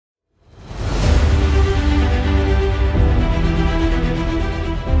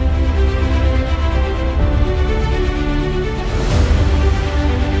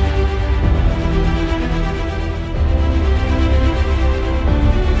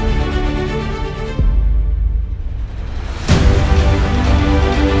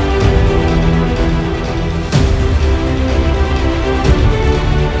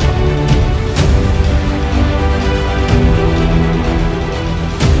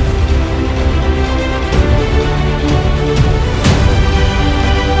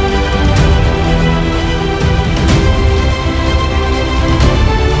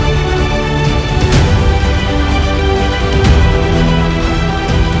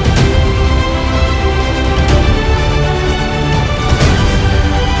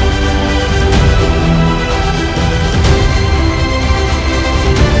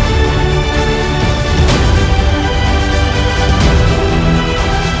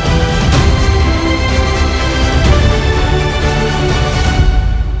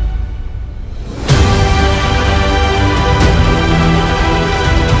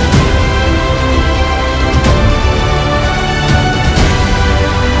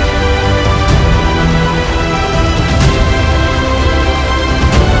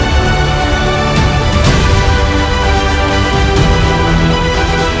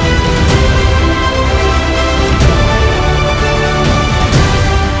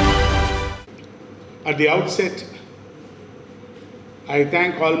At the outset, I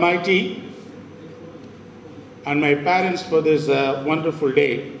thank Almighty and my parents for this wonderful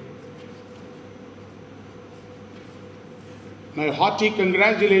day. My hearty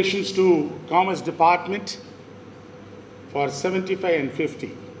congratulations to Commerce Department for 75 and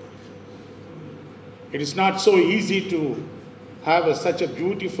 50. It is not so easy to have such a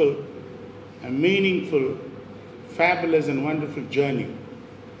beautiful and meaningful, fabulous and wonderful journey,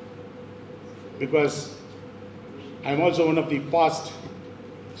 because I'm also one of the past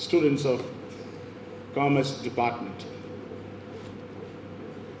students of Commerce Department.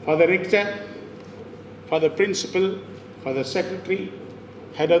 For the rector, for the principal, for the secretary,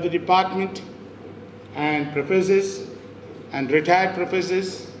 head of the department, and professors and retired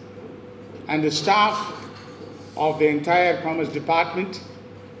professors, and the staff of the entire Commerce Department,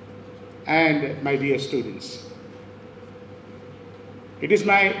 and my dear students. It is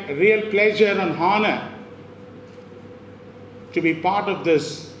my real pleasure and honor to be part of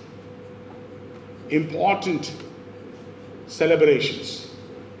this important celebrations.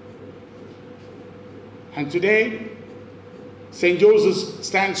 And today, St. Joseph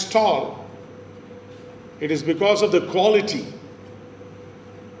stands tall. It is because of the quality.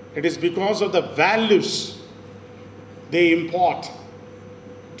 It is because of the values they impart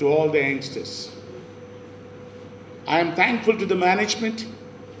to all the youngsters. I am thankful to the management.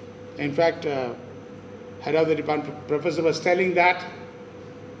 In fact, head of the department professor was telling that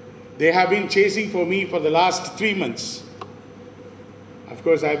they have been chasing for me for the last 3 months. Of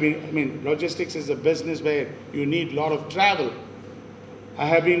course, logistics is a business where you need a lot of travel. I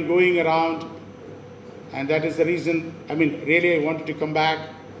have been going around, and that is the reason, really I wanted to come back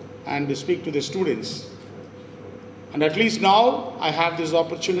and to speak to the students. And at least now I have this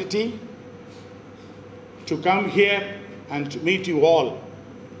opportunity to come here and to meet you all.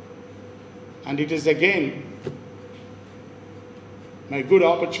 And it is again my good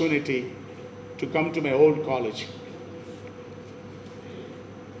opportunity to come to my old college.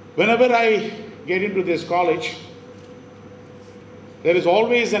 Whenever I get into this college, there is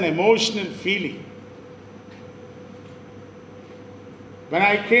always an emotional feeling. When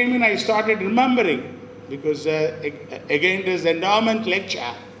I came in, I started remembering, because again this endowment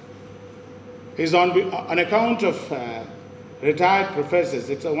lecture is on account of retired professors.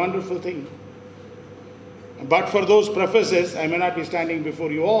 It's a wonderful thing. But for those professors, I may not be standing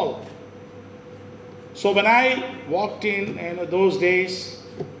before you all. So when I walked in those days,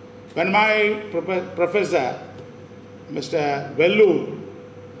 when my professor, Mr. Vellu,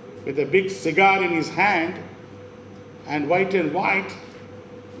 with a big cigar in his hand and white,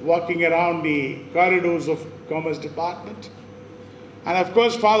 walking around the corridors of Commerce Department, and of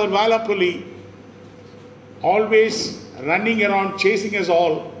course Father Valapulli always running around chasing us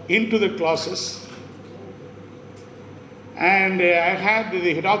all into the classes. And I had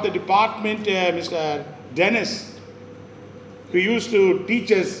the head of the department, Mr. Dennis, who used to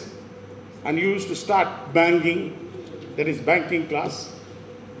teach us and used to start banking, that is banking class.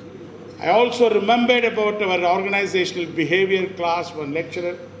 I also remembered about our organizational behavior class, one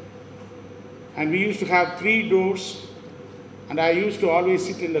lecturer, and we used to have 3 doors, and I used to always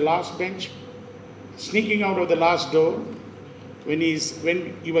sit in the last bench, sneaking out of the last door when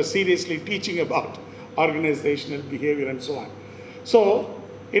he was seriously teaching about organizational behavior and so on. So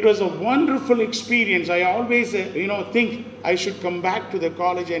it was a wonderful experience. I always think I should come back to the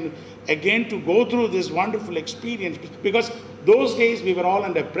college and again to go through this wonderful experience, because those days we were all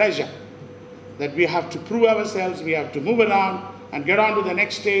under pressure that we have to prove ourselves, we have to move around and get on to the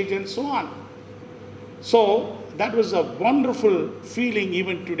next stage and so on. So that was a wonderful feeling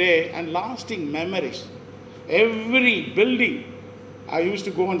even today, and lasting memories. Every building, I used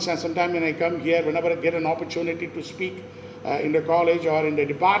to go and sometime when I come here, whenever I get an opportunity to speak in the college or in the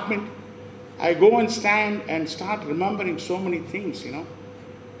department, I go and stand and start remembering so many things,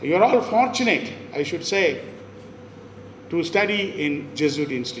 You're all fortunate, I should say, to study in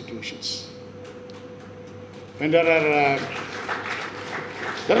Jesuit institutions. And there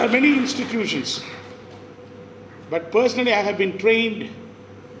are many institutions, but personally I have been trained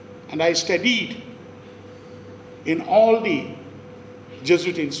and I studied in all the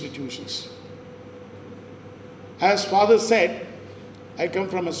Jesuit institutions. As Father said, I come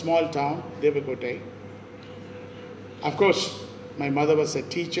from a small town, Devakote. Of course, my mother was a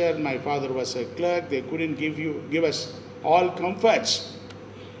teacher, my father was a clerk. They couldn't give us all comforts.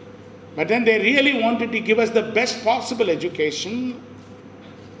 But then they really wanted to give us the best possible education.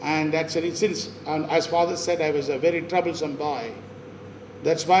 And that's since, as Father said, I was a very troublesome boy.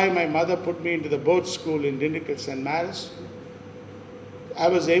 That's why my mother put me into the board school in Dindigul St. Mary's. I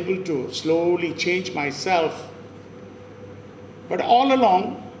was able to slowly change myself. But all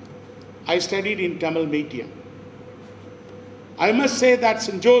along, I studied in Tamil medium. I must say that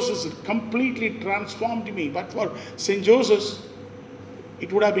St. Joseph's completely transformed me. But for St. Joseph's,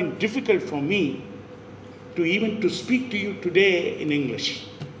 it would have been difficult for me to even to speak to you today in English.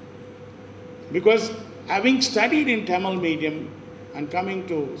 Because having studied in Tamil medium and coming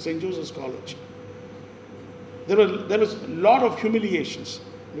to St. Joseph's College, there was a lot of humiliations,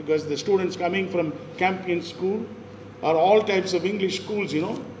 because the students coming from Campion School or all types of English schools,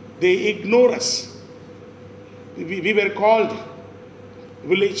 they ignore us. We were called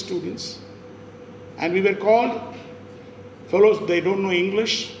village students, and we were called fellows, they don't know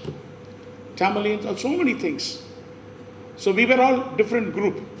English, Tamilians, or so many things. So we were all different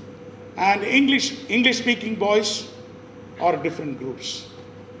group, and English speaking boys are different groups.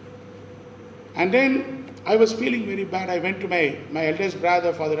 And then I was feeling very bad. I went to my eldest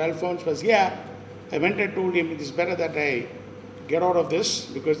brother, Father Alphonse was here. I went and told him, it is better that I get out of this,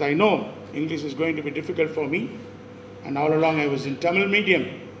 because I know English is going to be difficult for me. And all along I was in Tamil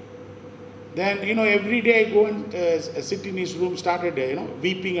medium. Then, every day I go and sit in his room, started,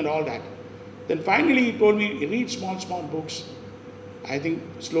 weeping and all that. Then finally he told me, read small books. I think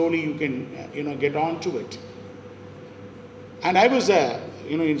slowly you can, get on to it. And I was,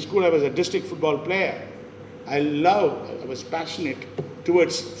 in school I was a district football player. I was passionate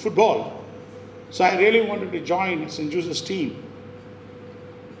towards football. So I really wanted to join St. Joseph's team.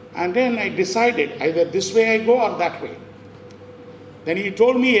 And then I decided either this way I go or that way. Then he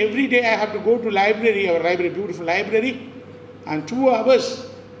told me every day I have to go to library, our library, beautiful library, and 2 hours,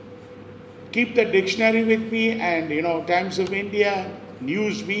 keep the dictionary with me and, Times of India,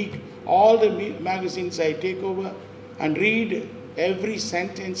 Newsweek, all the magazines I take over and read every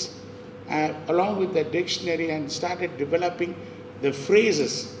sentence along with the dictionary, and started developing the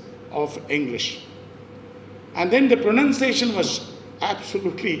phrases of English. And then the pronunciation was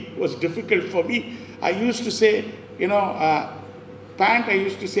difficult for me. I used to say, pant, I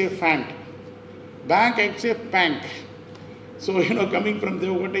used to say fant. Bank, I'd say pank. So, coming from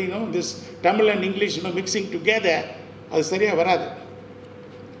the, this Tamil and English, mixing together, adu sariya varadu.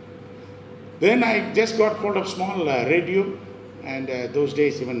 Then I just got hold of small radio, and those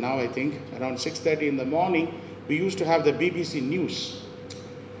days, even now I think, around 6:30 in the morning, we used to have the BBC News.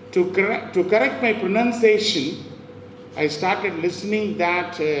 To correct my pronunciation, I started listening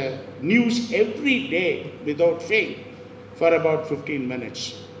that news every day without fail for about 15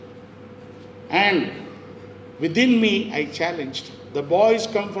 minutes. And within me, I challenged. The boys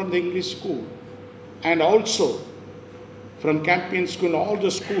come from the English school and also from Campion School, all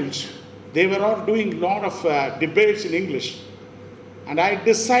the schools. They were all doing a lot of debates in English. And I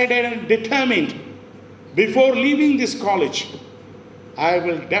decided and determined, before leaving this college, I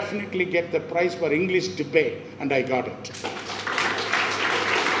will definitely get the prize for English debate, and I got it.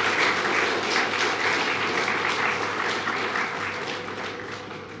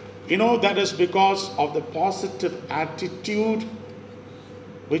 That is because of the positive attitude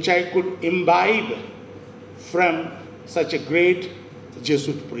which I could imbibe from such a great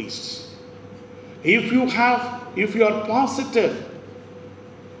Jesuit priest. If you are positive,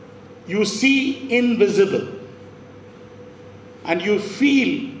 you see invisible and you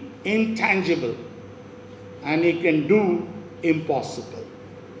feel intangible, and you can do impossible.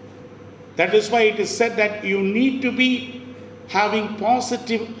 That is why it is said that you need to be having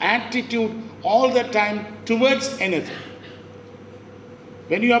positive attitude all the time towards anything.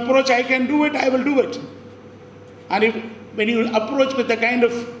 When you approach, I can do it, I will do it. And when you approach with a kind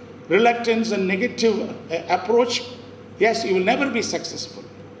of reluctance and negative approach, yes, you will never be successful.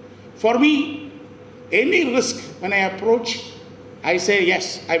 For me, any risk when I approach, I say,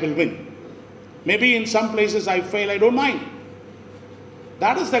 yes, I will win. Maybe in some places I fail, I don't mind.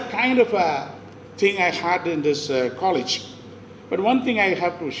 That is the kind of a thing I had in this college. But one thing I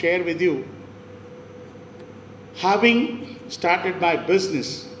have to share with you, having started my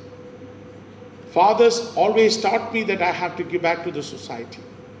business, fathers always taught me that I have to give back to the society.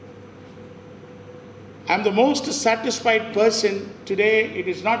 I'm the most satisfied person today. It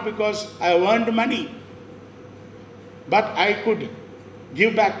is not because I earned money, but I could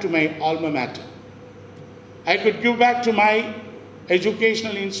give back to my alma mater. I could give back to my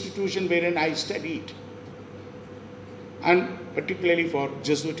educational institution wherein I studied. And particularly for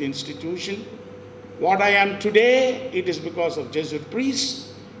Jesuit institution, what I am today, it is because of Jesuit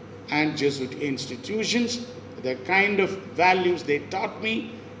priests and Jesuit institutions, the kind of values they taught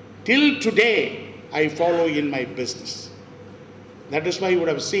me. Till today, I follow in my business. That is why you would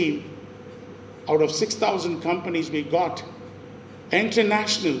have seen, out of 6,000 companies we got,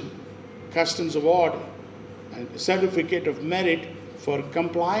 International Customs Award and Certificate of Merit for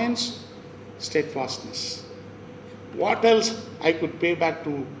Compliance, Steadfastness. What else I could pay back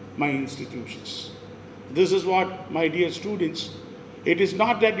to my institutions? This is what, my dear students, it is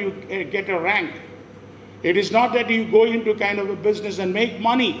not that you get a rank. It is not that you go into kind of a business and make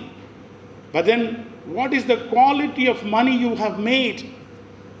money. But then what is the quality of money you have made?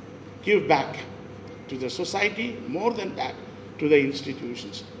 Give back to the society, more than that, to the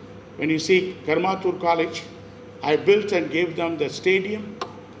institutions. When you see Karmathur College, I built and gave them the stadium.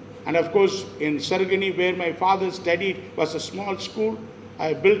 And of course, in Sargani, where my father studied, was a small school.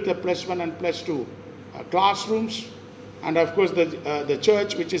 I built the +1 and +2 classrooms. And of course, the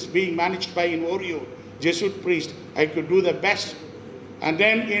church, which is being managed by in Orio, Jesuit priest, I could do the best. And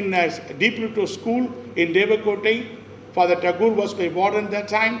then in Deep Britto school in Devakote, Father Tagore was my warden that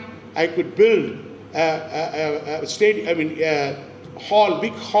time. I could build a hall,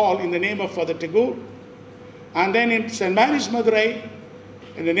 big hall in the name of Father Tagore. And then in St. Mary's Madurai,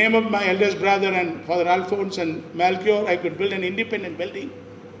 in the name of my eldest brother and Father Alphonse and Melchior, I could build an independent building.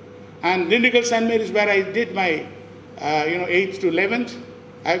 And Dindigul St. Mary's, where I did my 8th to 11th,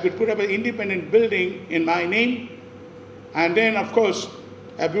 I could put up an independent building in my name. And then, of course,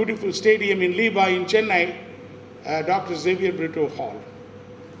 a beautiful stadium in Liba in Chennai, Dr. Xavier Britto Hall.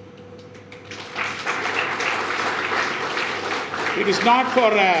 It is not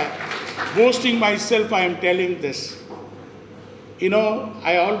for boasting myself I am telling this. You know,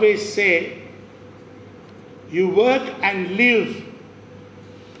 I always say, you work and live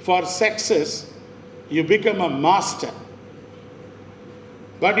for success, you become a master.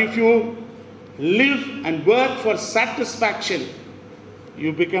 But if you live and work for satisfaction,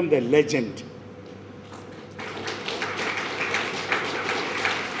 you become the legend.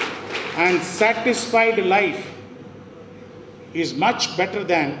 And satisfied life is much better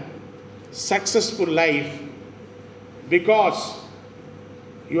than successful life, because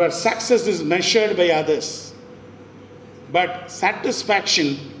your success is measured by others, but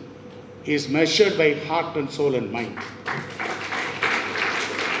satisfaction is measured by heart and soul and mind.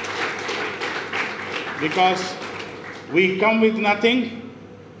 Because we come with nothing,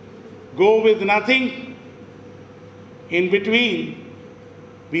 go with nothing, in between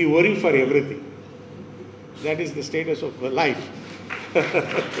we worry for everything. That is the status of life.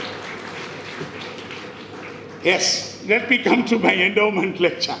 Yes, let me come to my endowment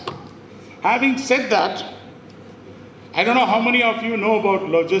lecture. Having said that, I don't know how many of you know about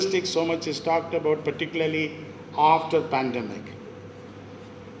logistics. So much is talked about, particularly after pandemic.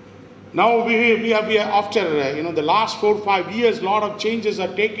 Now we are after the last 4 or 5 years, a lot of changes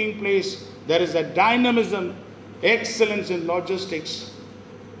are taking place. There is a dynamism, excellence in logistics.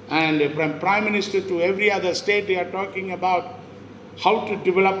 And from Prime Minister to every other state, they are talking about how to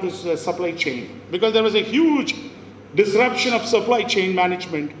develop this supply chain. Because there was a huge disruption of supply chain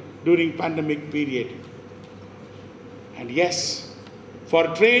management during pandemic period. And yes, for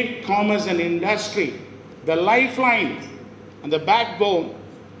trade, commerce and industry, the lifeline and the backbone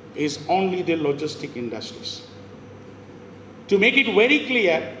is only the logistic industries. To make it very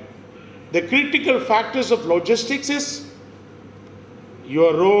clear, the critical factors of logistics is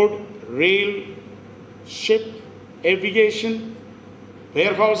your road, rail, ship, aviation,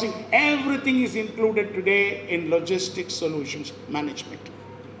 warehousing, everything is included today in logistics solutions management.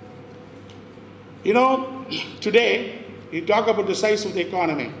 You know, today, you talk about the size of the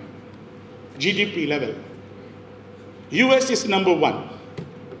economy, GDP level. US is #1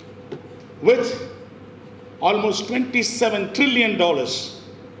 with almost $27 trillion.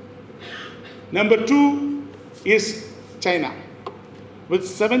 #2 is China with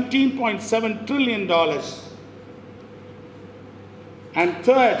 $17.7 trillion. And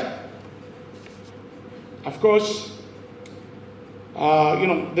third, of course,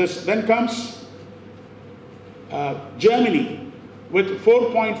 then comes Germany with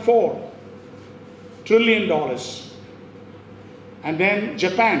 $4.4 trillion. And then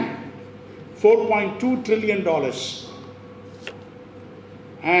Japan, $4.2 trillion.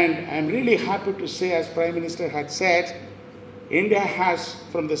 And I'm really happy to say, as Prime Minister had said, India has,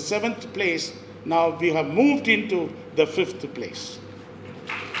 from the 7th place, now we have moved into the 5th place.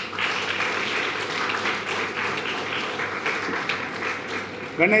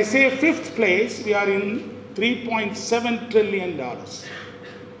 When I say 5th place, we are in $3.7 trillion.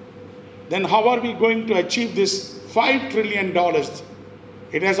 Then how are we going to achieve this $5 trillion?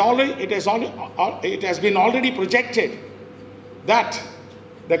 It has been already projected that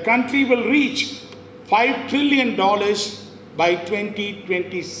the country will reach $5 trillion by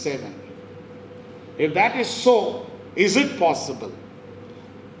 2027. If that is so, Is it possible?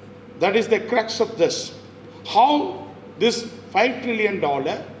 That is the crux of this. How this $5 trillion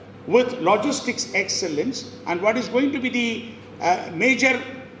with logistics excellence, and what is going to be the major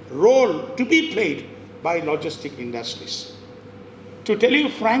role to be played by logistic industries. To tell you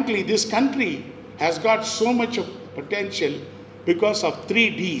frankly, this country has got so much of potential because of 3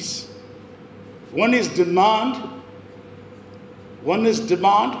 Ds. One is demand, one is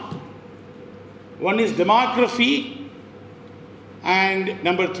demography, and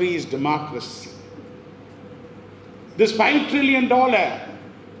number 3 is democracy. This $5 trillion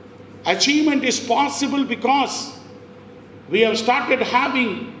achievement is possible because we have started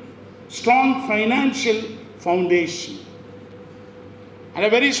having strong financial foundation and a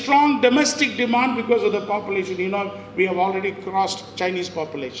very strong domestic demand because of the population. You know, we have already crossed Chinese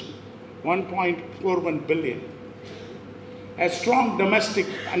population, 1.41 billion. A strong domestic,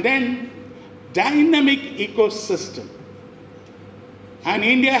 and then dynamic ecosystem. And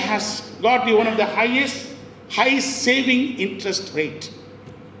India has got one of the highest saving interest rate.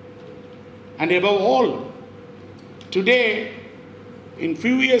 And above all, today, in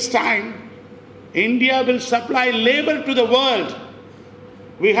few years' time, India will supply labor to the world.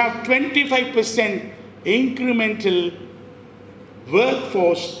 We have 25% incremental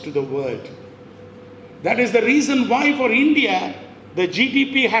workforce to the world. That is the reason why for India, the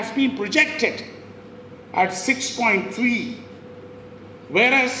GDP has been projected at 6.3,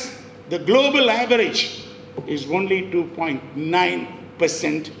 whereas the global average is only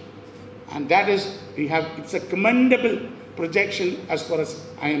 2.9%. And that is, it's a commendable projection as far as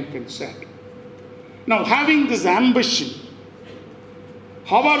I am concerned. Now, having this ambition,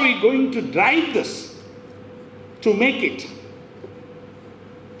 how are we going to drive this to make it?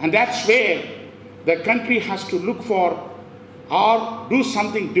 And that's where the country has to look for or do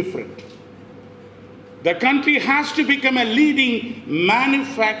something different. The country has to become a leading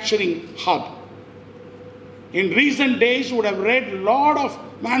manufacturing hub. In recent days, you would have read a lot of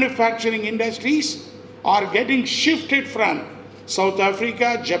manufacturing industries are getting shifted from South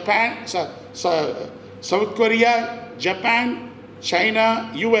Africa, Japan, South Korea, Japan,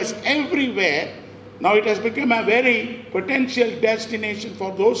 China, US, everywhere. Now it has become a very potential destination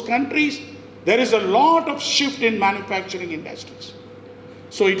for those countries. There is a lot of shift in manufacturing industries.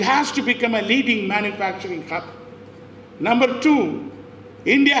 So it has to become a leading manufacturing hub. Number 2,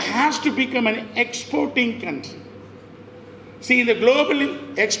 India has to become an exporting country. See, in the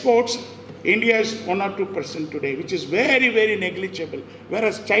global exports, India is 1 or 2% today, which is very, very negligible,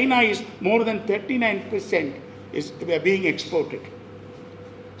 whereas China is more than 39% is being exported.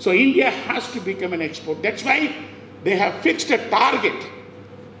 So India has to become an export. That's why they have fixed a target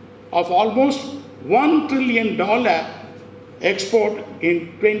of almost $1 trillion export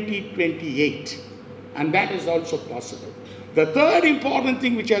in 2028. And that is also possible. The third important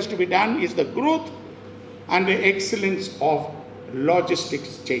thing which has to be done is the growth and the excellence of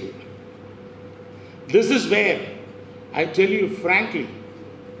logistics chain. This is where, I tell you frankly,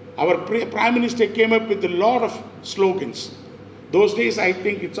 our Prime Minister came up with a lot of slogans. Those days, I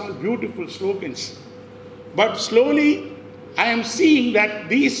think it's all beautiful slogans. But slowly, I am seeing that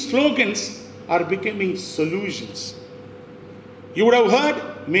these slogans are becoming solutions. You would have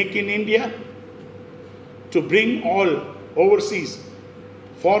heard Make in India, to bring all overseas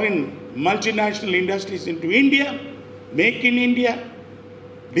foreign multinational industries into India, Make in India,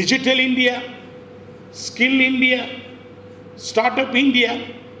 Digital India, Skill India, Startup India,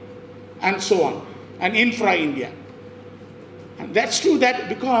 and so on, and Infra India. And that's true that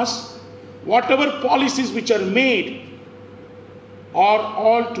because whatever policies which are made are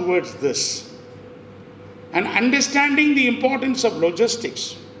all towards this. And understanding the importance of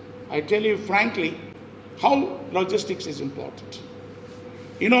logistics, I tell you frankly, how logistics is important.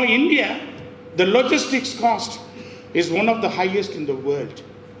 You know, India, the logistics cost is one of the highest in the world.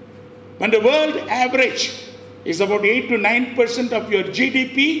 When the world average is about 8 to 9% of your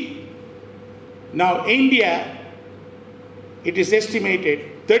GDP, now India, it is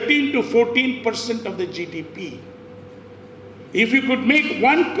estimated 13 to 14% of the GDP. If you could make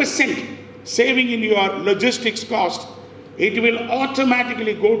 1% saving in your logistics cost, it will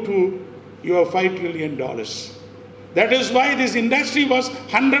automatically go to your $5 trillion. That is why this industry was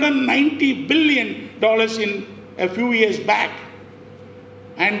 $190 billion in a few years back.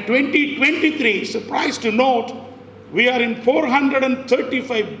 And 2023, surprised to note, we are in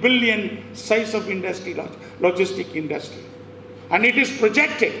 435 billion size of industry, logistic industry. And it is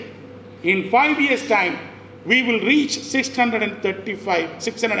projected in 5 years' time, we will reach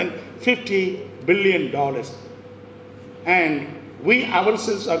 $650 billion. And we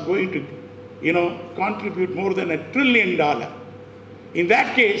ourselves are going to contribute more than $1 trillion. In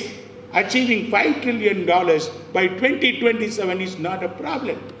that case, achieving $5 trillion by 2027 is not a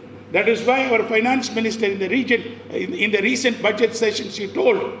problem. That is why our finance minister in the recent budget session, she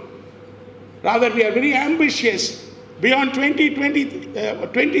told, rather we are very ambitious. Beyond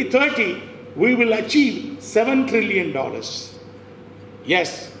 2030, we will achieve $7 trillion.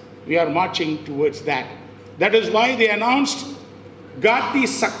 Yes, we are marching towards that. That is why they announced Gati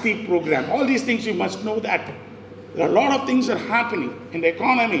Shakti program. All these things you must know that. There are a lot of things that are happening in the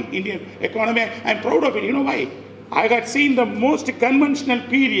economy, Indian economy. I'm proud of it. You know why? I had seen the most conventional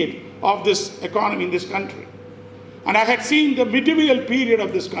period of this economy in this country. And I had seen the medieval period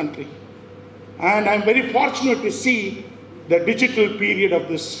of this country. And I'm very fortunate to see the digital period of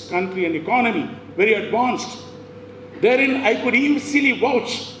this country and economy, very advanced. Therein, I could easily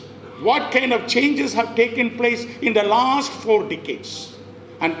vouch what kind of changes have taken place in the last 4 decades,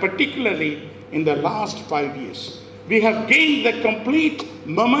 and particularly in the last 5 years. We have gained the complete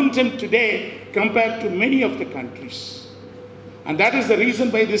momentum today compared to many of the countries. And that is the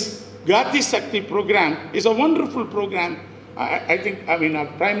reason why this Gati Shakti program is a wonderful program. I think our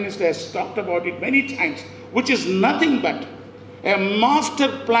Prime Minister has talked about it many times, which is nothing but a master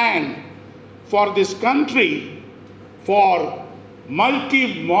plan for this country for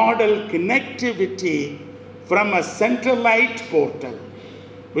multi-modal connectivity from a centralized portal,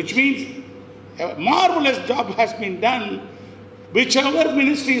 which means a marvelous job has been done. Whichever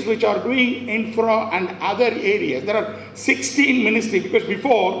ministries which are doing infra and other areas, there are 16 ministries, because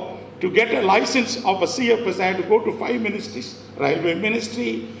before, to get a license of a CFS, I had to go to 5 ministries. Railway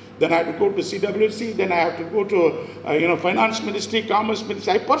Ministry, then I had to go to CWC, then I have to go to Finance Ministry, Commerce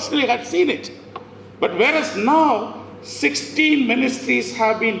Ministry. I personally had seen it. But whereas now, 16 ministries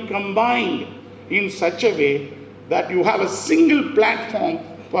have been combined in such a way that you have a single platform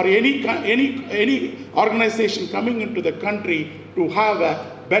for any organization coming into the country to have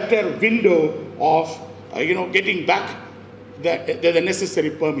a better window of getting back the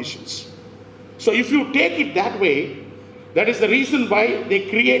necessary permissions. So if you take it that way, that is the reason why they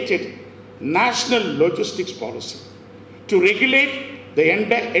created National Logistics Policy to regulate the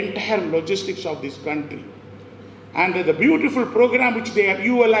entire logistics of this country. And the beautiful program which they have,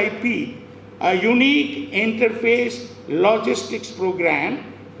 ULIP, a Unique Interface Logistics Program,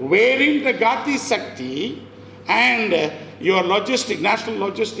 wherein the Gati Shakti and your National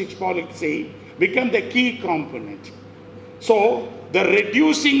Logistics Policy become the key component. So, the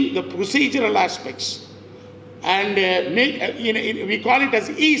reducing the procedural aspects and we call it as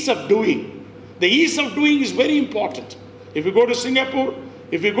ease of doing. The ease of doing is very important. If you go to Singapore,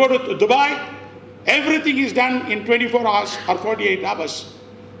 if you go to Dubai, everything is done in 24 hours or 48 hours.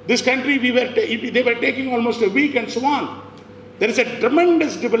 This country, they were taking almost a week and so on. There is a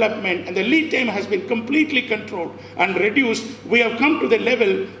tremendous development and the lead time has been completely controlled and reduced. We have come to the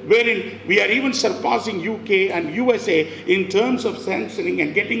level wherein we are even surpassing UK and USA in terms of sanctioning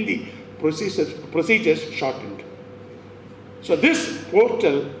and getting the procedures shortened. So this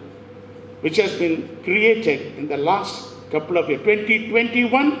portal, which has been created in the last couple of years,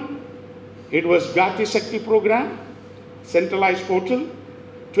 2021, it was Gati Shakti program, centralized portal.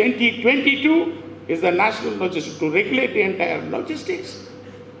 2022 is the national logistics to regulate the entire logistics.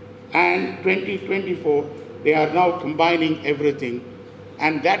 And 2024, they are now combining everything.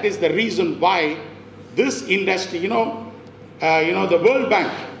 And that is the reason why this industry, the World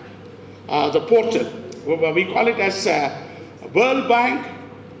Bank, the portal, we call it as World Bank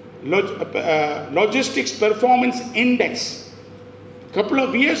Logistics Performance Index. A couple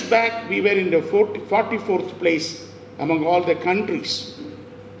of years back, we were in the 44th place among all the countries.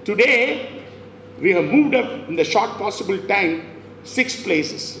 Today, we have moved up in the short possible time 6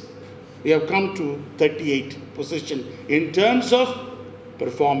 places. We have come to 38th position in terms of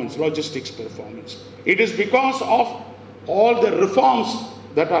performance, logistics performance. It is because of all the reforms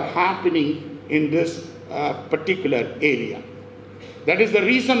that are happening in this particular area. That is the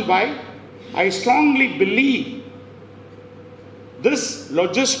reason why I strongly believe this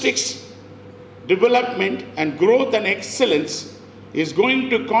logistics development and growth and excellence is going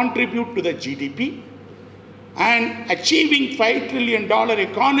to contribute to the GDP, and achieving $5 trillion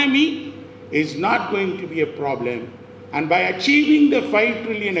economy is not going to be a problem. And by achieving the 5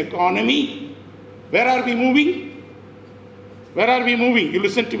 trillion economy, where are we moving? Where are we moving? You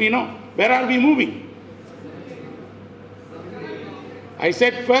listen to me now. Where are we moving? I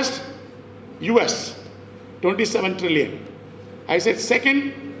said first, US, 27 trillion. I said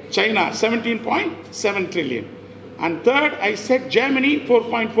second, China, 17.7 trillion. And third, I said Germany,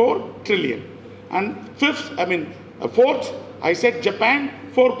 4.4 trillion. And fourth, I said Japan,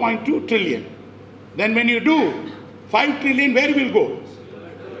 4.2 trillion. Then when you do 5 trillion, where will go?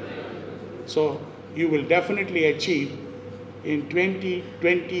 So you will definitely achieve in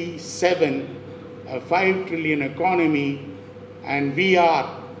 2027 a 5 trillion economy, and we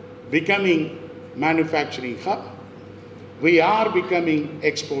are becoming manufacturing hub. We are becoming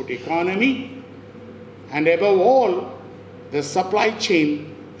export economy, and above all, the supply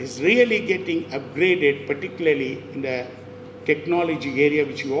chain is really getting upgraded, particularly in the technology area,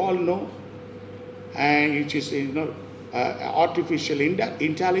 which you all know, and which is artificial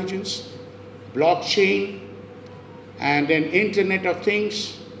intelligence, blockchain, and then Internet of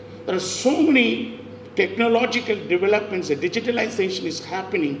Things. There are so many technological developments. The digitalization is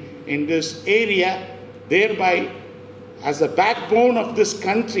happening in this area. Thereby, as a backbone of this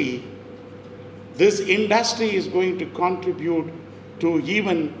country, this industry is going to contribute to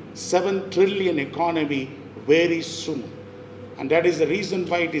even 7 trillion economy very soon. And that is the reason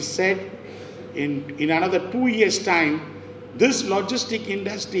why it is said in another 2 years' time, this logistic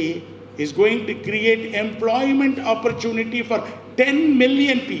industry is going to create employment opportunity for 10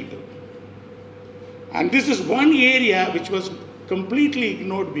 million people. And this is one area which was completely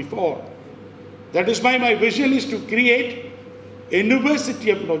ignored before. That is why my vision is to create a university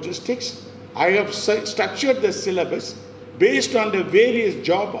of logistics. I have structured the syllabus based on the various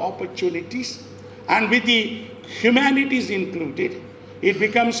job opportunities, and with the humanities included, it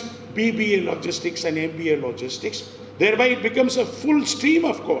becomes BBA logistics and MBA logistics. Thereby it becomes a full stream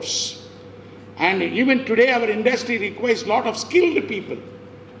of course. And even today our industry requires a lot of skilled people.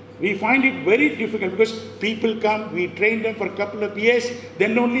 We find it very difficult because people come, we train them for a couple of years,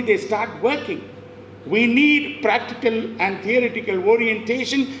 then only they start working. We need practical and theoretical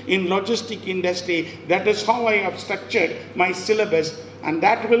orientation in logistic industry. That is how I have structured my syllabus, and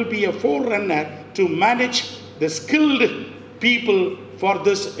that will be a forerunner to manage the skilled people for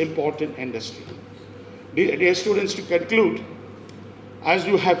this important industry. Dear students, to conclude, as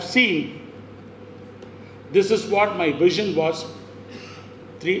you have seen, this is what my vision was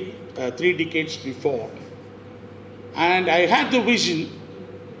three decades before. And I had the vision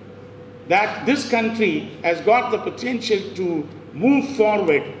that this country has got the potential to move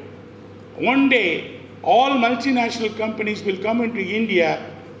forward. One day, all multinational companies will come into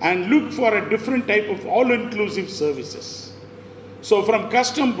India and look for a different type of all-inclusive services. So from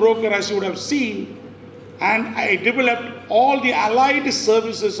custom broker, as you would have seen, and I developed all the allied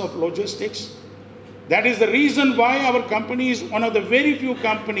services of logistics. That is the reason why our company is one of the very few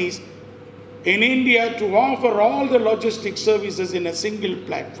companies in India to offer all the logistic services in a single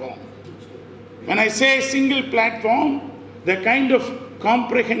platform. When I say single platform, the kind of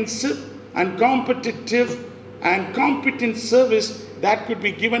comprehensive and competitive and competent service that could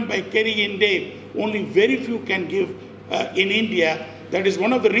be given by Kerry Indev, only very few can give in India. That is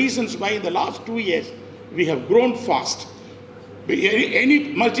one of the reasons why in the last 2 years we have grown fast.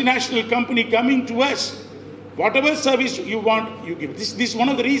 Any multinational company coming to us, whatever service you want, you give. This is one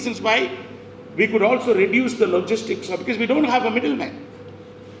of the reasons why we could also reduce the logistics, because we don't have a middleman.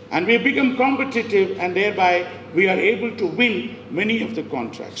 And we have become competitive, and thereby we are able to win many of the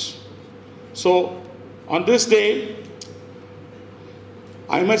contracts. So on this day,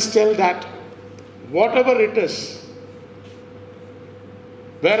 I must tell that whatever it is,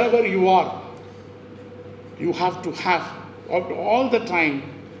 wherever you are, you have to have all the time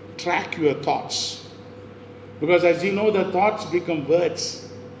track your thoughts. Because as you know, the thoughts become words,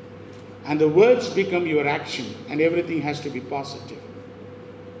 and the words become your action, and everything has to be positive.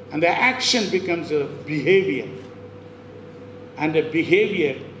 And the action becomes a behavior, and the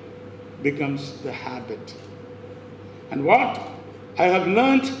behavior becomes the habit. And what I have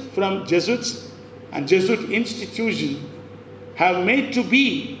learned from Jesuits and Jesuit institution have made to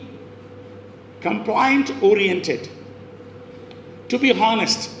be compliant oriented, to be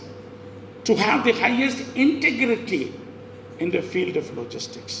honest, to have the highest integrity in the field of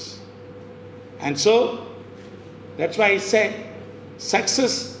logistics. And so that's why I said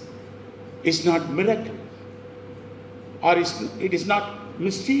success is not miracle, or it is not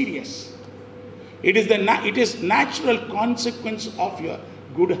mysterious. It is natural consequence of your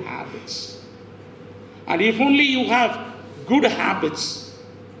good habits. And if only you have good habits,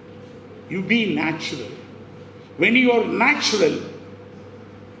 you be natural. When you are natural,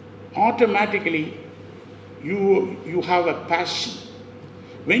 automatically you have a passion.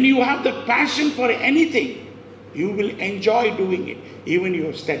 When you have the passion for anything, you will enjoy doing it, even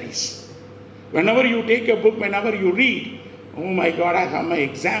your studies. Whenever you take a book, whenever you read, oh my God, I have my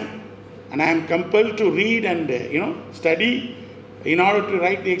exam, and I am compelled to read and study in order to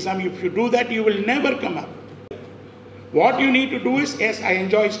write the exam. If you do that, you will never come up. What you need to do is, yes, I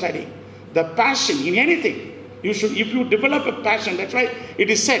enjoy studying. The passion in anything, you should, if you develop a passion, that's why it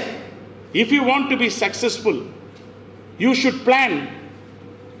is said, if you want to be successful, you should plan.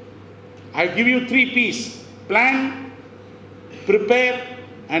 I give you 3 P's: plan, prepare,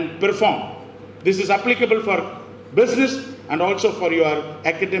 and perform. This is applicable for business and also for your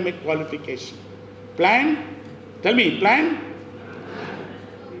academic qualification. Plan, tell me, plan,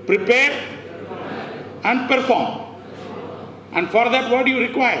 prepare, and perform. And for that, what do you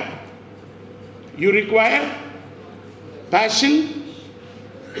require? You require passion.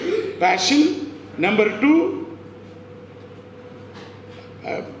 Passion. Number 2,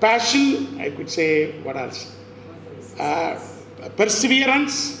 passion, I could say, what else?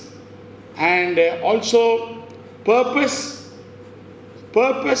 Perseverance, and also purpose,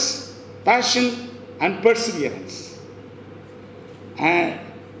 passion, and perseverance. And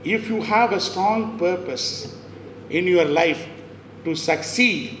if you have a strong purpose in your life to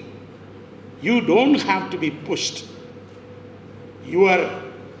succeed, you don't have to be pushed. Your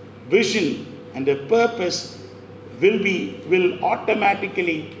vision and the purpose will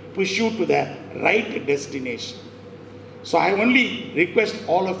automatically push you to the right destination. So I only request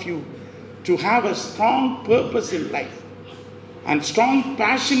all of you to have a strong purpose in life and strong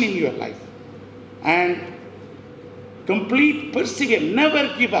passion in your life and complete perseverance.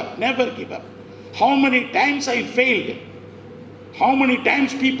 Never give up, never give up. How many times I failed? How many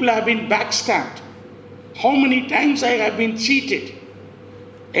times people have been backstabbed? How many times I have been cheated?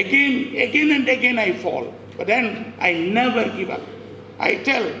 Again and again I fall. But then I never give up. I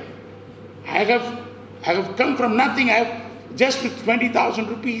tell, I have come from nothing. I have just with 20,000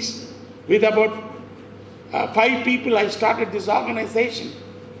 rupees, with about 5 people, I started this organization.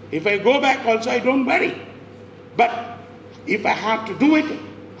 If I go back also, I don't worry. But if I have to do it,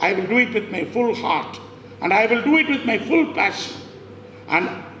 I will do it with my full heart. And I will do it with my full passion. And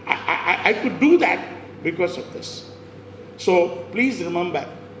I could do that because of this. So please remember,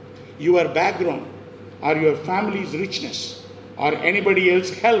 your background or your family's richness or anybody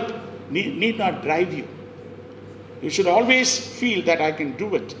else's help need not drive you. You should always feel that I can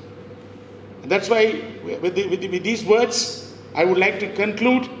do it. And that's why with these words, I would like to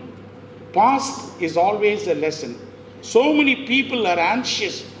conclude. Past is always a lesson. So many people are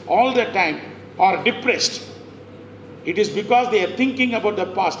anxious all the time or depressed. It is because they are thinking about the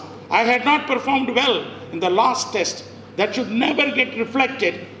past. I had not performed well in the last test. That should never get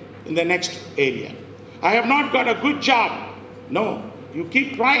reflected in the next area. I have not got a good job. No, you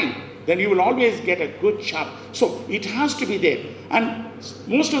keep trying, then you will always get a good job. So it has to be there. And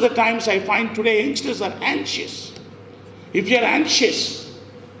most of the times I find today youngsters are anxious. If you are anxious,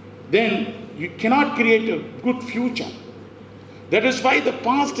 then you cannot create a good future. That is why the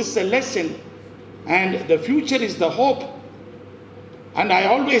past is a lesson and the future is the hope. And I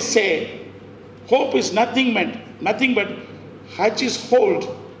always say, hope is nothing but H is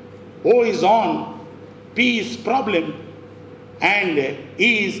hold, O is on, P is problem, and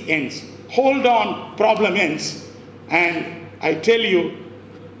E is ends. Hold on, problem ends. And I tell you,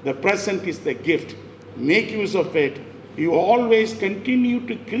 the present is the gift. Make use of it. You always continue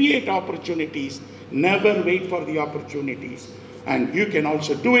to create opportunities. Never wait for the opportunities. And you can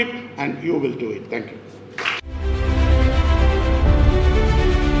also do it, and you will do it. Thank you.